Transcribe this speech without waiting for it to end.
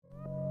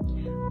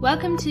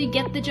Welcome to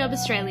Get the Job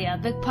Australia,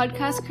 the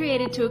podcast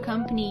created to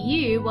accompany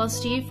you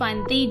whilst you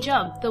find the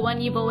job, the one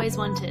you've always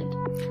wanted.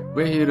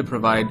 We're here to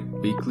provide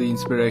weekly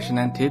inspiration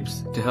and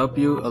tips to help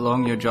you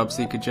along your job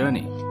seeker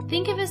journey.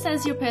 Think of us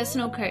as your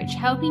personal coach,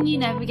 helping you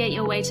navigate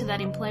your way to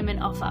that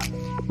employment offer.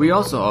 We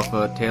also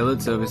offer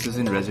tailored services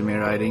in resume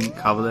writing,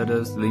 cover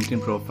letters,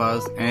 LinkedIn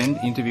profiles, and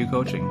interview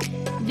coaching.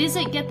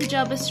 Visit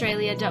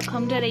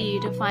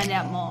getthejobaustralia.com.au to find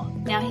out more.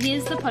 Now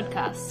here's the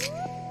podcast.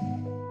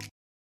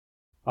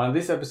 On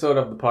this episode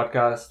of the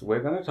podcast,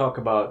 we're going to talk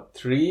about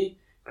 3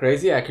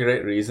 crazy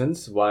accurate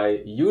reasons why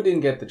you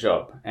didn't get the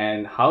job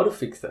and how to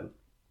fix them.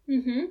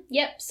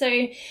 Yep.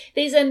 So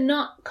these are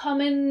not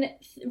common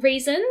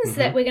reasons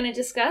that we're going to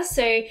discuss.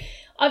 So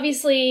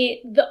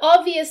obviously the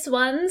obvious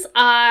ones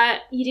are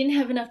you didn't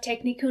have enough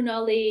technical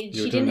knowledge.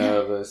 You're too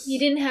nervous. You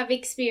didn't have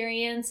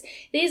experience.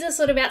 These are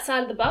sort of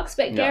outside of the box,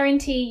 but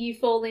guarantee you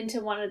fall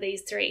into one of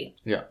these 3.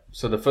 Yeah.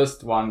 So the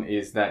first one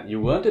is that you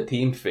weren't a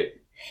team fit.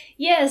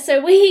 Yeah,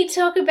 so we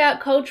talk about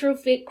cultural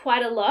fit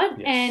quite a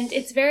lot, and Yes.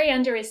 it's very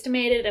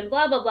underestimated and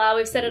blah, blah, blah.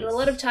 We've said it a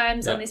lot of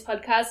times on this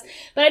podcast,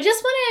 but I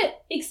just want to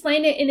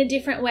explain it in a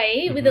different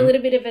way with a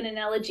little bit of an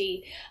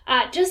analogy,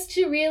 just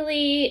to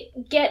really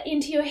get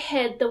into your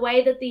head the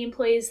way that the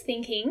employer is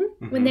thinking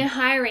when they're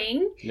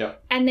hiring,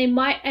 and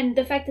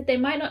the fact that they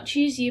might not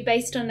choose you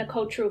based on a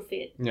cultural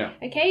fit. Yeah.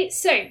 Okay,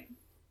 so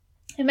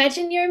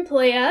imagine your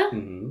employer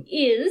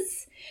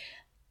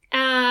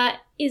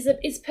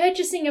is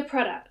purchasing a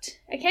product,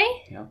 okay?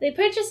 Yeah. They're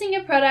purchasing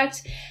a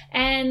product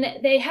and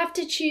they have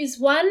to choose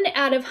one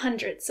out of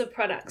hundreds of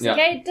products,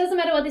 okay? It doesn't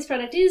matter what this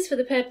product is for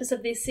the purpose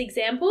of this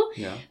example,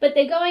 but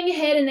they're going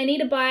ahead and they need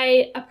to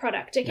buy a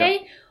product,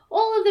 okay?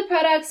 All of the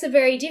products are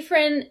very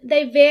different.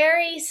 They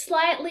vary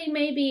slightly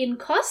maybe in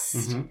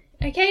cost,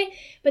 okay?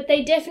 But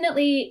they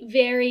definitely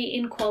vary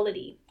in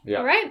quality.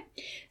 All right.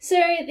 So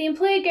the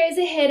employer goes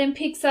ahead and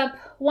picks up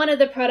one of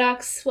the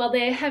products while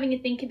they're having a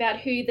think about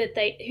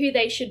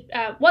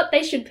what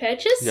they should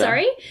purchase.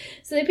 Sorry.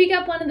 So they pick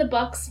up one of the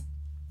box.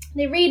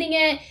 They're reading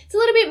it. It's a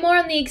little bit more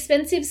on the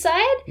expensive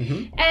side,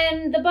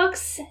 and the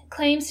box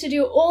claims to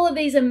do all of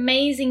these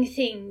amazing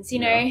things.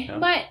 You know,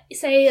 might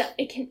say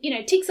it can,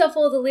 ticks off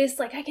all the lists.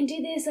 Like I can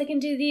do this, I can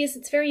do this.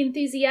 It's very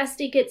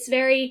enthusiastic. It's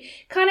very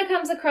kind of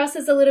comes across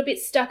as a little bit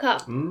stuck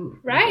up,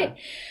 right? Okay.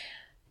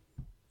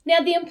 Now,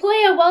 the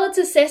employer, while it's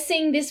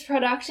assessing this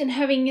product and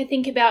having a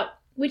think about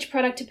which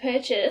product to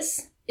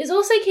purchase, is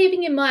also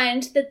keeping in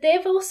mind that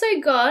they've also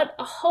got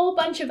a whole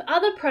bunch of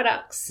other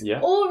products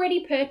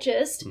already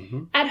purchased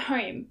at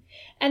home.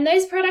 And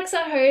those products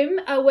at home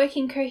are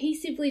working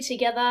cohesively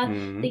together.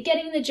 They're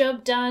getting the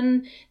job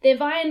done. They've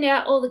ironed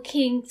out all the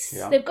kinks.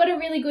 They've got a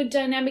really good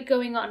dynamic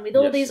going on with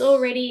all these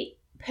already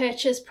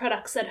purchased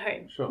products at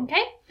home.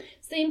 Okay?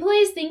 So the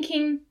employer's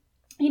thinking,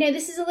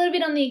 this is a little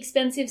bit on the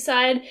expensive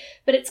side,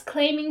 but it's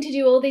claiming to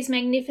do all these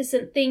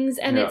magnificent things,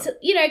 and it's,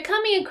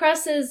 coming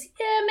across as,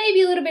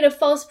 maybe a little bit of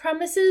false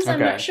promises. I'm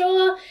not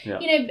sure,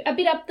 a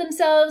bit up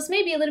themselves,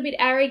 maybe a little bit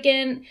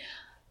arrogant.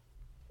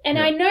 And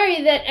I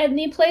know that, and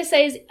the employer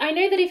says, I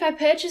know that if I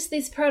purchase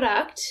this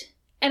product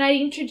and I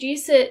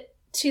introduce it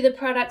to the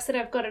products that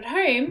I've got at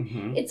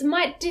home, it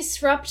might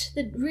disrupt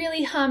the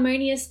really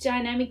harmonious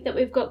dynamic that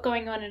we've got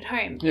going on at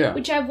home,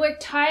 which I've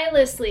worked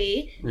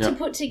tirelessly to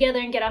put together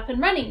and get up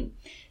and running.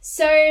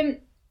 So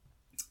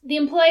the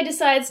employer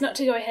decides not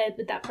to go ahead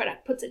with that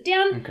product, puts it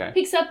down,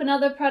 picks up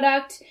another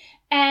product,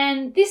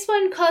 and this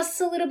one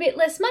costs a little bit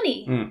less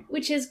money,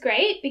 which is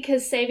great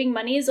because saving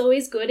money is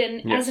always good.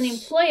 And as an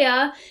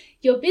employer,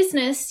 your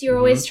business, you're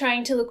always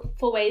trying to look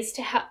for ways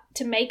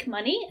to make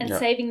money, and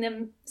saving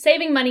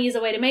money is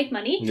a way to make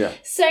money.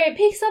 So it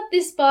picks up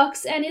this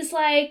box and is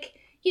like,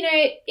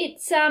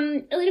 it's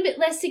a little bit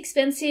less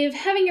expensive,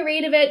 having a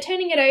read of it,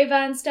 turning it over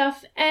and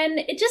stuff, and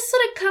it just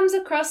sort of comes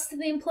across to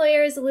the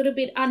employer as a little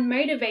bit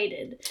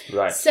unmotivated.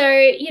 Right. So,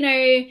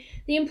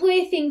 the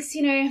employer thinks,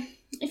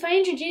 if I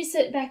introduce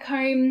it back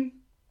home,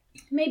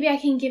 maybe I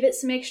can give it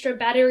some extra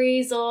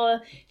batteries or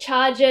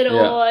charge it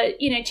or,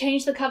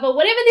 change the cover.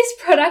 Whatever this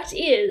product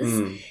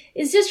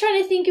is just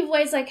trying to think of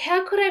ways like,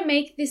 how could I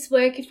make this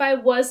work if I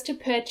was to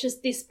purchase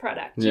this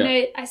product?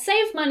 I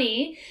save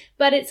money,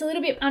 but it's a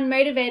little bit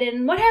unmotivated.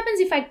 And what happens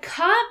if I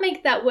can't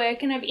make that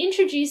work and I've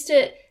introduced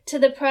it to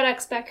the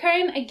products back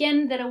home,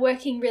 again, that are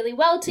working really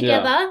well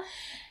together?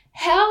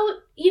 How's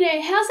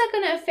that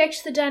going to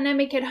affect the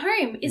dynamic at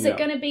home? Is it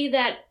going to be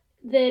that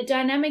the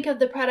dynamic of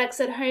the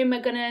products at home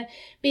are going to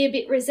be a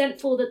bit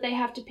resentful that they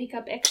have to pick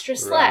up extra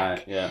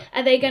slack? Is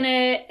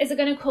it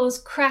going to cause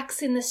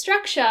cracks in the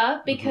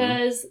structure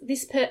because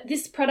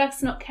this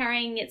product's not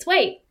carrying its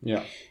weight?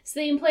 So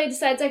the employer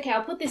decides, okay,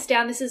 I'll put this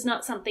down. This is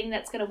not something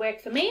that's going to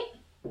work for me.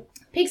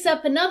 Picks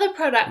up another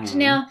product.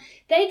 Now,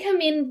 they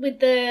come in with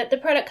the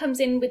product comes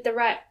in with the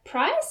right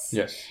price.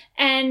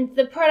 And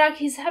the product,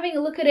 he's having a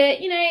look at it.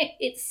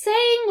 It's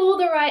saying all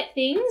the right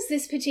things,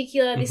 this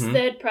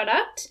third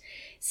product.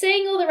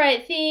 Saying all the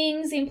right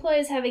things, the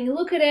employer's having a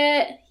look at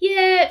it.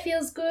 Yeah, it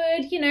feels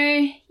good,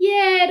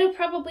 it'll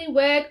probably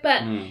work,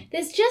 but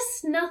there's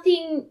just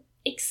nothing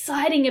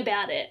exciting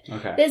about it.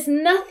 Okay. There's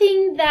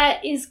nothing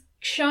that is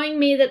showing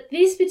me that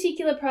this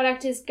particular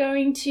product is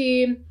going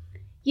to,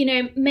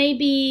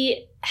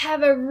 maybe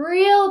have a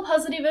real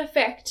positive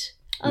effect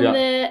on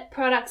the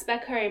products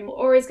back home,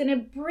 or is going to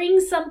bring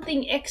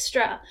something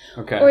extra,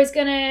 or is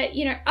going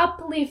to,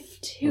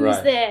 uplift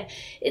who's there.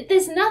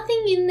 There's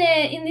nothing in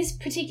there in this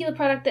particular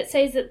product that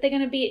says that they're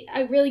going to be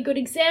a really good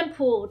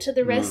example to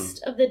the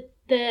rest of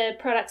the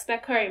products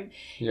back home.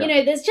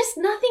 There's just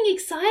nothing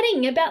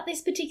exciting about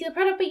this particular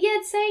product, but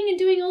it's saying and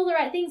doing all the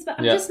right things, but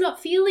I'm just not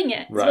feeling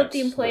it. That's what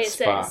the employer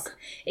says.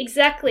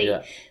 Exactly.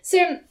 Yeah.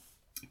 So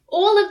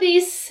all of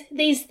these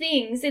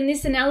things in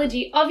this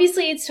analogy,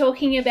 obviously it's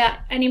talking about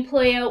an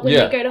employer when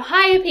they go to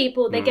hire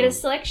people, they get a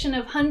selection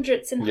of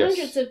hundreds and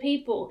hundreds of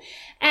people.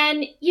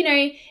 And,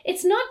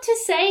 it's not to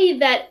say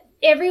that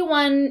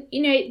everyone,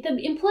 the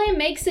employer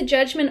makes a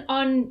judgment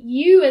on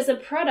you as a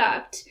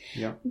product,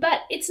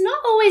 but it's not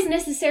always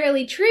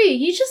necessarily true.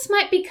 You just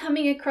might be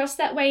coming across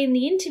that way in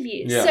the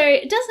interview. So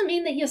it doesn't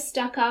mean that you're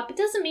stuck up. It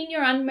doesn't mean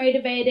you're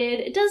unmotivated.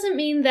 It doesn't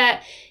mean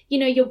that,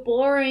 you're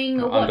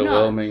boring or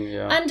whatnot.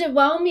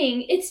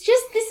 Underwhelming. It's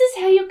just, this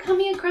is how you're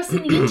coming across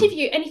in the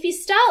interview. And if you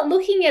start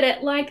looking at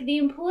it like the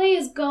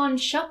employer's gone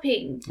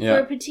shopping for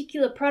a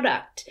particular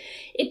product,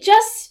 it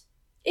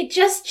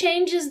just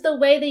changes the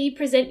way that you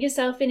present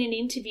yourself in an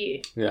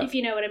interview, if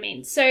you know what I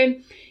mean. So,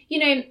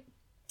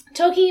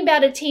 talking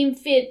about a team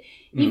fit,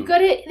 you've got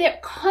to, they're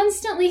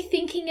constantly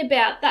thinking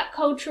about that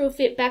cultural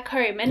fit back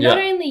home. And not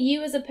only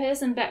you as a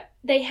person, but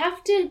they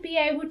have to be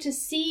able to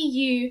see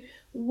you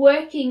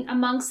working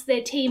amongst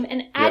their team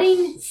and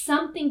adding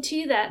something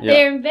to that.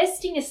 They're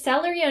investing a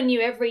salary on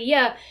you every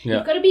year.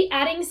 You've got to be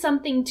adding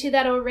something to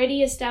that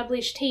already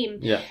established team.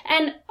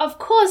 And of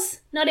course,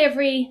 not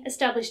every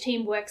established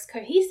team works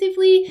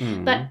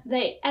cohesively, but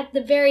they, at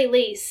the very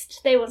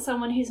least, they want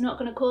someone who's not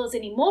going to cause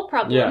any more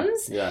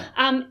problems.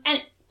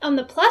 And on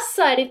the plus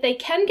side, if they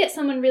can get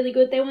someone really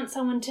good, they want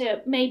someone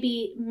to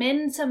maybe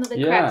mend some of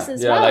the cracks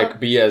as well. Like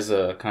be as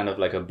a kind of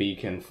like a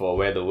beacon for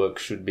where the work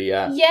should be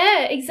at.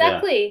 Yeah,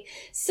 exactly.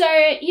 So,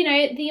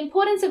 the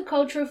importance of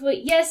cultural fit,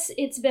 yes,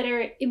 it's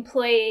better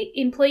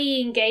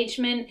employee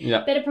engagement,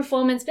 better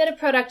performance, better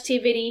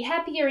productivity,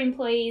 happier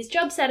employees,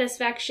 job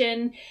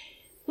satisfaction,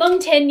 long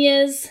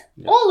tenures,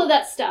 all of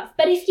that stuff.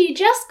 But if you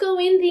just go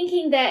in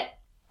thinking that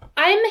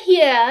I'm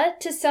here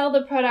to sell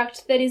the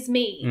product that is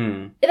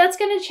me, that's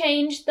going to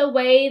change the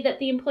way that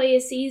the employer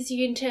sees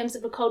you in terms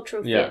of a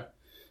cultural fit.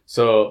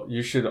 So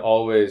you should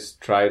always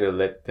try to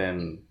let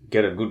them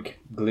get a good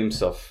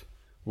glimpse of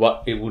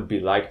what it would be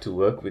like to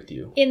work with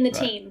you. In the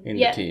team. In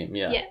the team,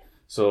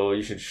 So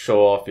you should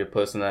show off your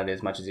personality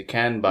as much as you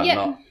can, but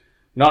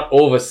not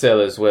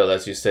oversell as well,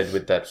 as you said,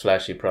 with that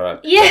flashy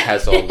product that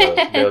has all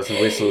the bells and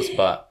whistles,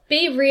 but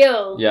be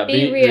real. Yeah,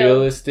 be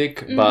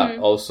realistic, but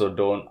also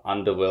don't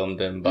underwhelm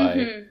them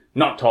by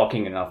not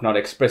talking enough, not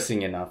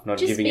expressing enough, not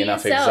giving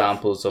enough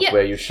examples of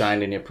where you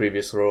shined in your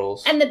previous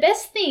roles. And the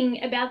best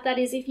thing about that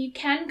is if you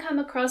can come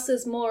across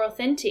as more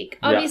authentic.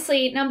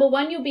 Obviously, number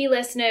one, you'll be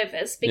less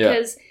nervous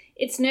because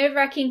it's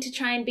nerve-wracking to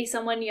try and be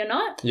someone you're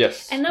not.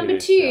 Yes. And number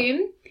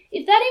two,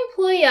 if that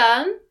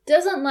employer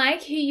doesn't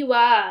like who you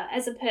are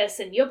as a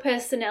person, your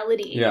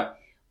personality,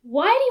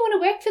 why do you want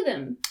to work for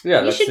them?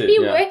 You should be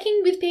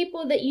working with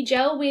people that you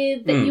gel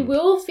with, that you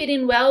will fit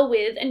in well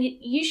with, and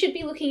you should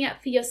be looking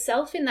out for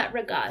yourself in that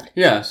regard.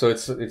 Yeah, so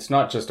it's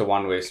not just a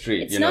one-way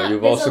street.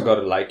 You've also got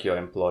to like your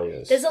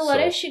employers. There's a lot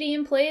of shitty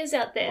employers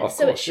out there,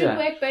 so it should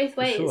work both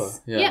ways. For sure.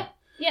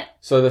 Yeah.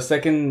 So the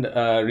second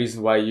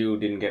reason why you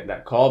didn't get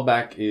that call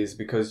back is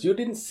because you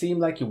didn't seem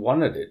like you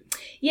wanted it.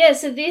 Yeah,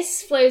 so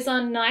this flows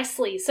on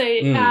nicely. So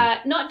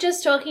not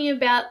just talking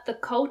about the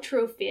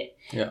cultural fit,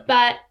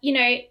 but,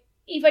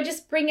 if I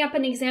just bring up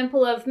an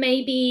example of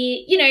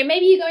maybe you're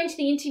going to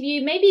the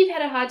interview, maybe you've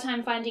had a hard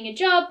time finding a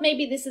job,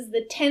 maybe this is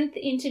the 10th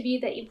interview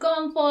that you've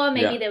gone for,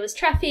 maybe there was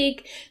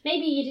traffic,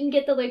 maybe you didn't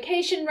get the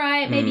location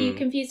right, maybe you're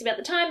confused about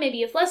the time, maybe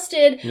you're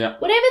flustered.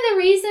 Whatever the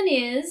reason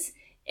is,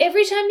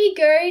 every time you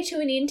go to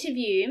an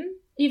interview,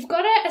 you've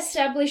got to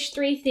establish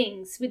 3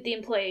 things with the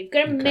employer. You've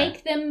got to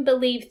make them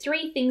believe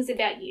 3 things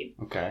about you.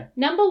 Okay.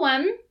 Number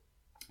 1,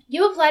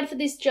 you applied for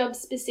this job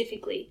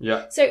specifically.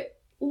 Yeah. So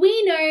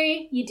we know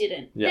you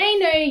didn't. They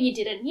know you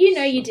didn't. You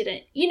know you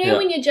didn't.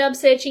 When you're job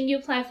searching, you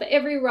apply for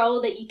every role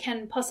that you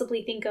can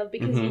possibly think of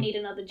because you need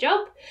another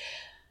job.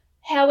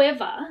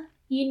 However,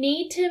 you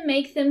need to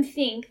make them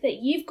think that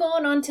you've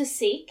gone on to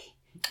Seek,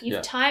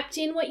 you've typed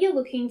in what you're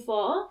looking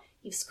for,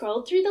 you've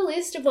scrolled through the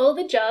list of all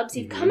the jobs,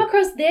 you've come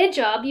across their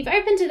job, you've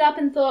opened it up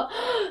and thought,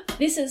 oh,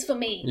 this is for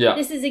me.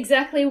 This is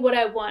exactly what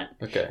I want.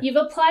 Okay. You've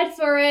applied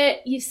for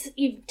it,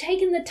 you've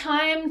taken the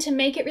time to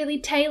make it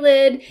really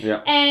tailored,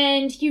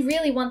 and you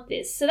really want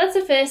this. So that's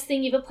the first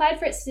thing. You've applied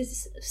for it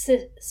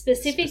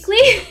specifically.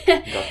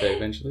 Got there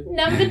eventually.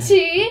 Number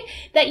 2,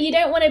 that you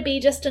don't want to be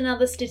just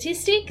another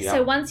statistic.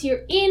 So once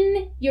you're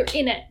in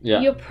it.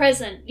 You're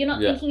present. You're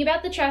not thinking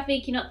about the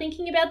traffic. You're not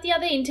thinking about the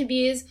other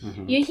interviews.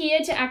 You're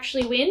here to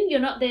actually win. You're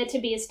not there to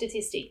be a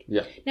statistic.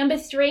 Yeah. Number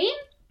 3,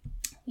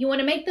 You want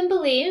to make them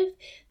believe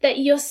that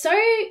you're so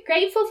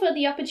grateful for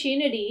the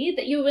opportunity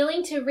that you're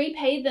willing to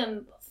repay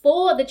them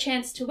for the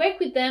chance to work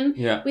with them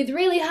with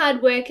really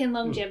hard work and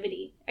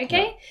longevity.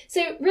 Okay?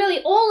 So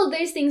really all of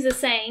those things are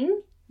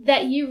saying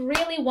that you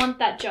really want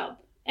that job.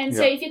 And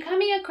so if you're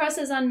coming across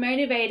as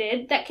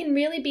unmotivated, that can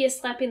really be a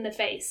slap in the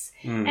face.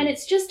 And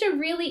it's just a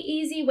really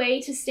easy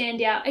way to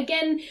stand out.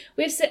 Again,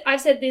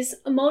 I've said this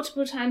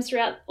multiple times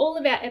throughout all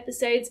of our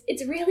episodes.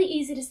 It's really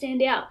easy to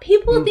stand out.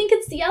 People think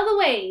it's the other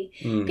way.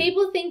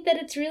 People think that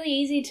it's really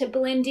easy to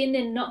blend in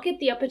and not get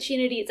the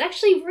opportunity. It's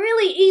actually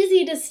really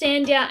easy to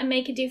stand out and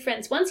make a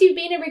difference. Once you've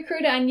been a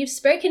recruiter and you've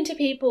spoken to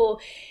people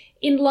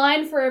in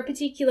line for a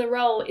particular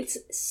role, it's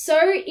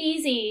so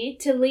easy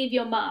to leave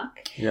your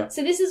mark.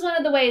 So this is one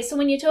of the ways. So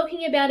when you're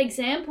talking about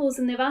examples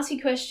and they've asked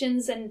you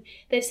questions and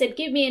they've said,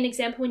 give me an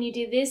example when you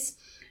do this,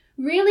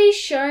 really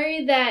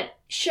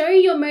show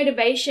your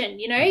motivation.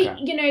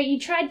 You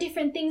tried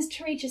different things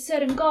to reach a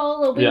certain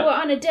goal, or we were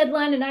on a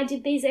deadline and I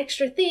did these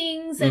extra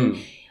things. And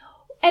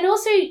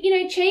also,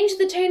 change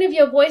the tone of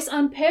your voice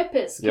on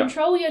purpose.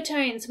 Control your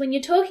tones. When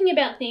you're talking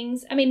about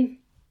things, I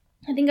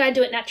think I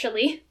do it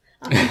naturally.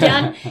 Up and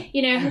down,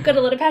 I've got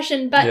a lot of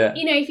passion. But,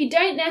 if you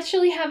don't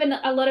naturally have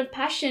a lot of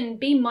passion,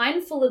 be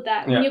mindful of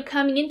that when you're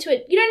coming into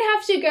it. You don't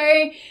have to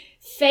go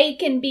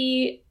fake and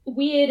be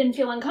weird and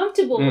feel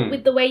uncomfortable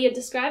with the way you're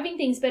describing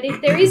things. But if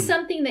there is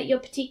something that you're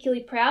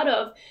particularly proud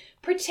of,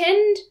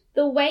 pretend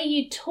the way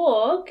you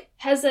talk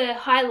has a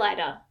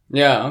highlighter.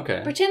 Yeah,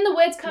 okay. Pretend the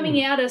words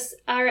coming out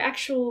are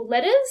actual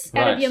letters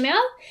out of your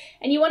mouth.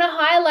 And you want to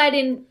highlight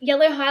in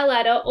yellow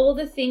highlighter all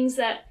the things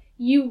that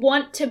you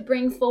want to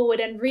bring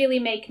forward and really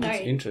make known.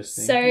 That's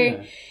interesting.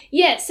 So,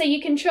 so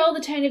you control the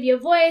tone of your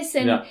voice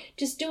and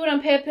just do it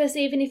on purpose,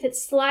 even if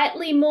it's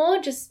slightly more,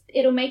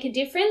 it'll make a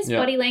difference,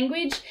 body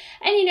language.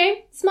 And,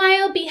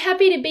 smile, be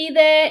happy to be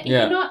there. If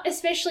you're not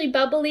especially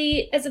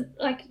bubbly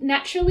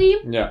naturally,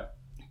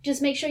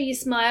 just make sure you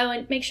smile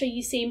and make sure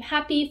you seem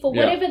happy for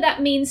whatever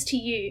that means to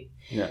you.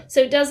 So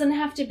it doesn't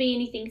have to be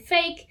anything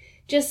fake.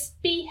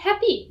 Just be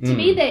happy to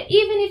be there,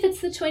 even if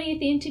it's the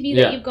 20th interview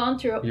that you've gone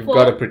through. You've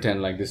got to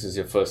pretend like this is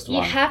your first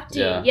one. You have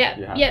to. You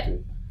have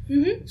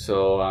to.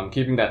 So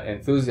keeping that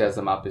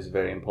enthusiasm up is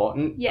very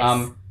important.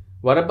 Yes.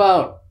 What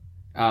about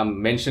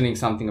mentioning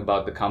something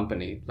about the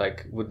company?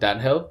 Like, would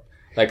that help?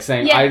 Like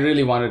saying, I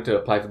really wanted to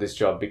apply for this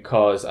job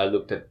because I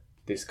looked at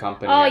this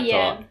company and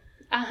thought,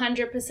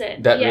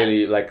 100%. That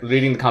really, like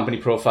reading the company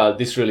profile,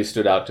 this really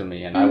stood out to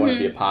me and I want to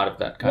be a part of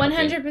that kind of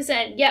thing.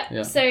 100%,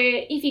 yep. So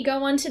if you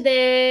go onto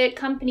their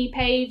company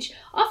page,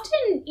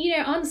 often,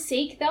 on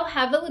Seek, they'll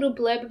have a little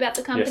blurb about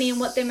the company and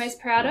what they're most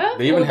proud of.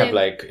 They even have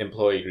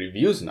employee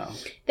reviews now.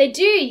 They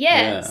do,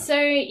 yeah. So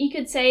you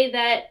could say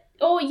that,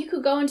 or you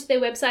could go onto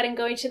their website and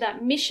go into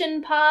that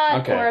mission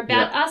part or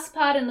about us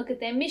part and look at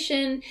their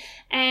mission,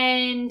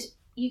 and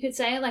you could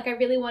say, I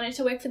really wanted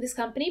to work for this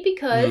company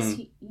because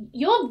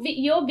your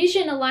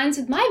vision aligns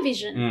with my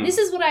vision. This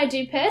is what I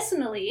do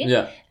personally.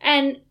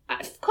 And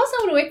of course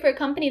I want to work for a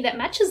company that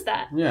matches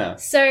that.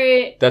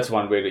 So that's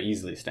one way to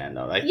easily stand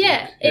out, I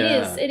think.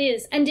 It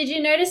is. And did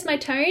you notice my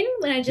tone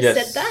when I just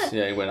said that?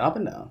 Yeah, it went up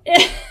and down.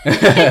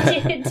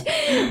 It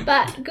did.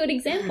 But good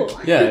example.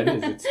 It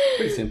is. It's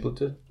pretty simple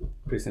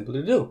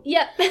to do.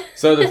 Yep.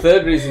 So the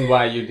third reason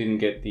why you didn't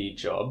get the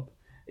job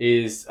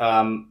is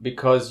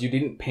because you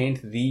didn't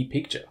paint the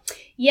picture.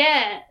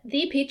 Yeah,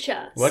 the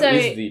picture. What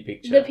is the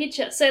picture? The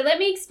picture. So let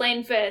me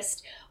explain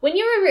first. When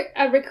you're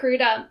a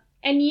recruiter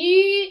and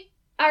you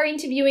are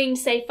interviewing,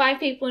 say, 5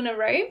 people in a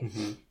row,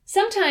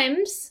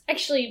 sometimes,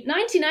 actually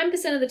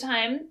 99% of the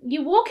time,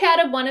 you walk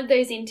out of one of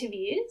those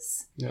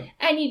interviews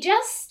and you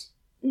just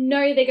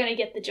know they're going to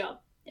get the job.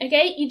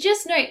 Okay? You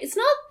just know. It's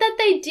not that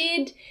they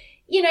did...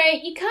 you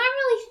can't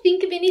really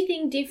think of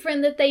anything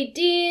different that they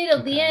did,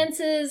 or the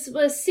answers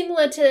were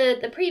similar to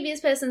the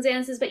previous person's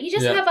answers, but you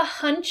just have a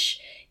hunch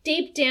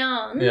deep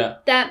down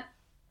that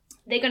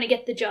they're going to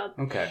get the job.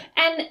 Okay.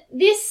 And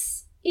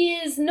this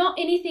is not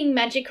anything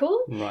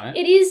magical. Right.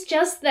 It is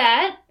just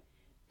that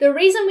the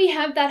reason we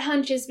have that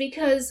hunch is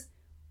because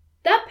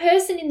that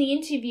person in the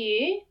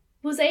interview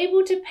was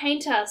able to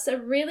paint us a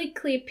really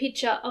clear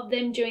picture of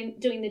them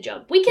doing the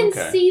job. We can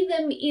see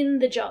them in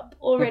the job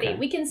already. Okay.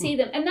 We can see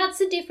them. And that's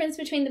the difference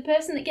between the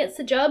person that gets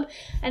the job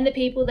and the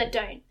people that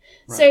don't.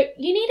 Right. So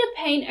you need to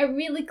paint a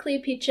really clear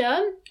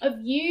picture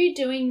of you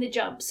doing the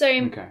job.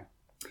 So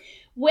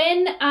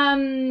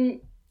when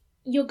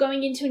you're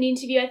going into an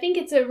interview, I think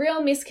it's a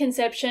real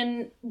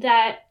misconception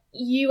that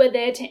you are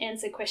there to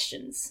answer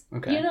questions.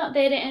 Okay. You're not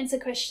there to answer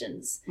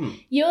questions.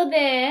 You're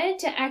there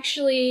to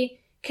actually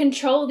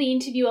control the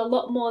interview a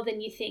lot more than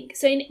you think.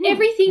 So in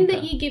everything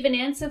that you give an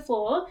answer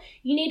for,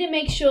 you need to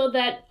make sure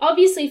that,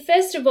 obviously,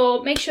 first of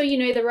all, make sure you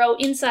know the role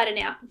inside and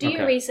out. Do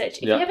your research.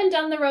 If you haven't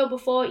done the role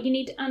before, you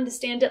need to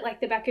understand it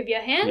like the back of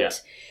your hand. Yeah.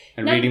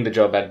 And reading the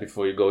job ad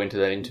before you go into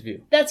that interview.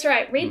 That's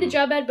right. Read the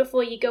job ad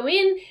before you go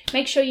in.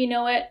 Make sure you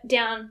know it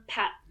down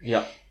pat.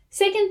 Yeah.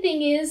 Second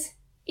thing is,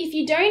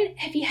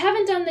 if you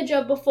haven't done the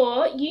job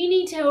before, you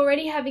need to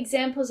already have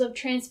examples of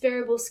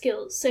transferable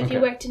skills. So if you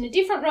worked in a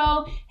different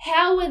role,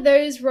 how were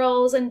those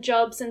roles and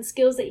jobs and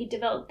skills that you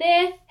developed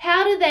there,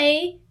 how do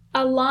they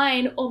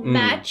align or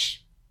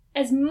match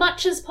as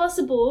much as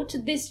possible to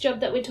this job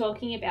that we're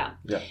talking about?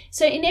 Yeah.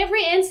 So in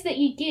every answer that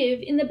you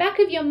give, in the back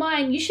of your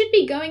mind, you should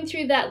be going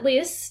through that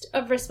list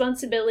of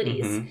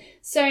responsibilities.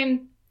 So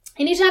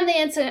anytime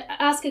they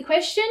ask a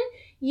question,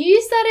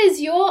 use that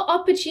as your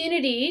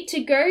opportunity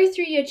to go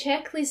through your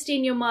checklist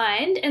in your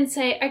mind and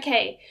say,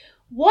 okay,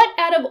 what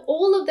out of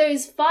all of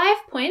those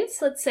 5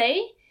 points, let's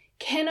say,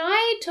 can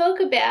I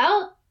talk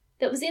about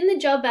that was in the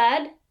job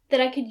ad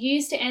that I could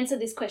use to answer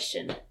this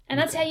question? And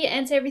that's how you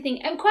answer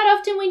everything. And quite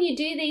often when you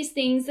do these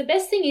things, the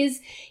best thing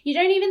is you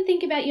don't even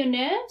think about your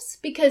nerves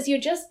because you're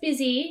just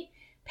busy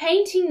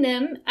painting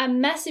them a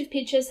massive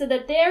picture so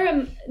that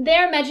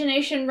their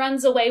imagination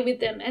runs away with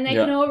them, and they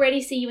can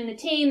already see you in the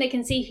team. They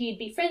can see who you'd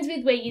be friends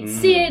with, where you'd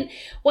sit,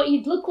 what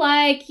you'd look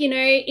like,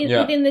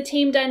 within the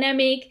team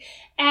dynamic.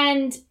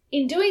 And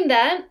in doing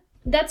that,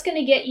 that's going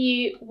to get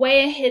you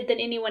way ahead than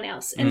anyone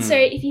else. And so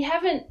if you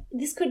haven't,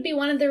 this could be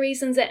one of the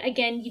reasons that,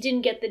 again, you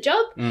didn't get the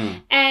job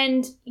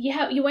and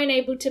you weren't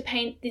able to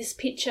paint this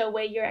picture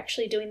where you're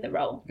actually doing the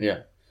role.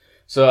 Yeah.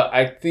 So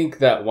I think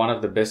that one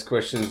of the best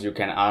questions you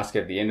can ask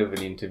at the end of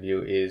an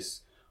interview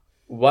is,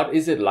 what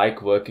is it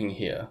like working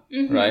here?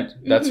 Right?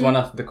 That's one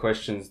of the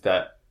questions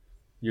that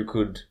you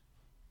could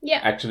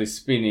actually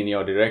spin in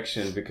your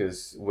direction,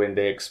 because when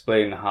they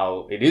explain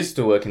how it is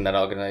to work in that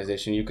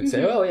organization, you could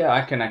say, oh yeah,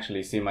 I can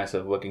actually see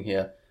myself working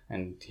here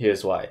and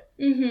here's why.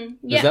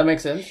 Does that make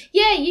sense?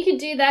 Yeah, you could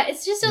do that.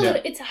 It's just a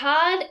little, it's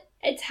hard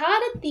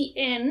at the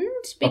end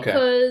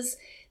because...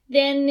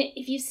 Then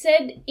if you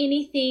said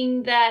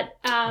anything that...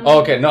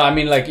 No, I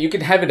mean, like, you can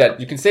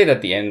say it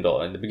at the end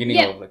or in the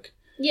beginning of, like,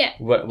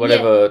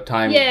 whatever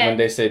time when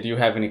they say, do you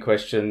have any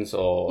questions,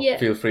 or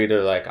feel free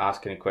to, like,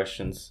 ask any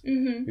questions.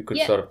 You could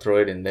sort of throw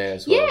it in there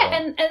as well. Yeah,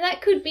 and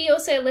that could be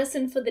also a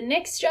lesson for the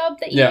next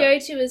job that you go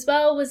to as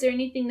well. Was there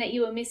anything that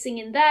you were missing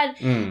in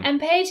that? And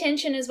pay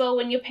attention as well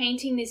when you're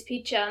painting this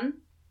picture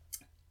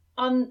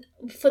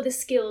for the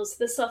skills,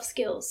 the soft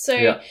skills.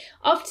 So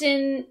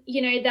often,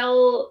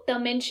 they'll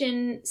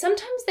mention,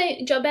 sometimes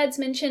job ads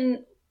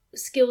mention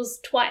skills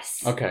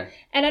twice. Okay.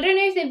 And I don't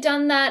know if they've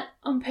done that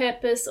on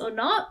purpose or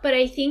not, but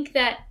I think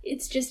that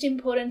it's just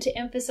important to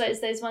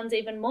emphasize those ones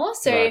even more.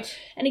 So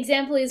an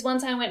example is,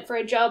 once I went for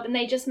a job and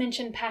they just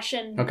mentioned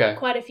passion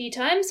quite a few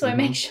times. So I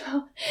made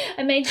sure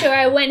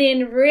I went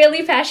in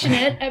really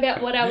passionate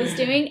about what I was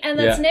doing. And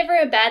that's never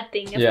a bad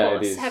thing, of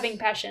course, having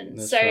passion.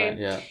 That's so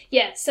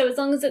right, so as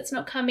long as it's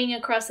not coming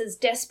across as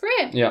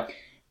desperate,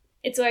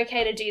 it's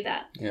okay to do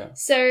that. Yeah.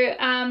 So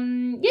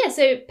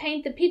so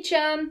paint the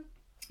picture.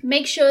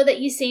 Make sure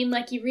that you seem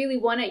like you really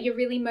want it, you're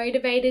really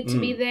motivated to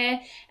be there,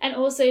 and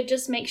also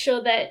just make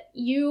sure that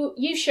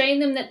you've shown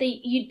them that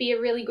you'd be a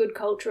really good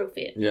cultural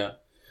fit. Yeah.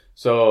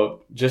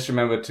 So just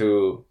remember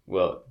to,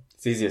 well,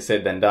 it's easier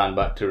said than done,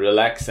 but to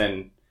relax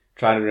and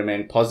try to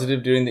remain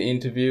positive during the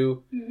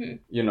interview.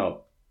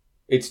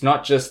 It's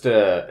not just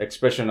a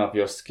expression of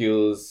your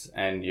skills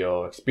and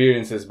your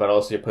experiences, but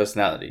also your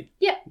personality.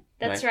 Yeah,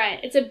 that's right.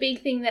 It's a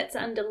big thing that's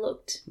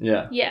underlooked.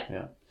 Yeah.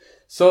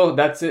 So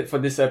that's it for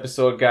this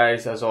episode,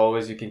 guys. As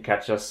always, you can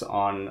catch us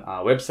on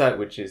our website,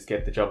 which is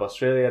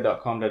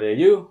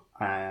getthejobaustralia.com.au,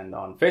 and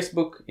on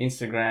Facebook,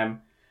 Instagram,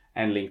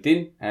 and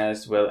LinkedIn,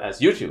 as well as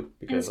YouTube,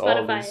 because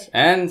Spotify,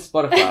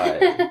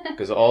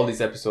 because all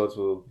these episodes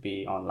will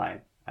be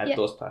online at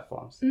those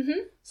platforms.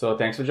 So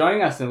thanks for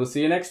joining us, and we'll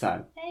see you next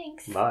time.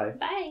 Thanks. Bye.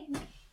 Bye.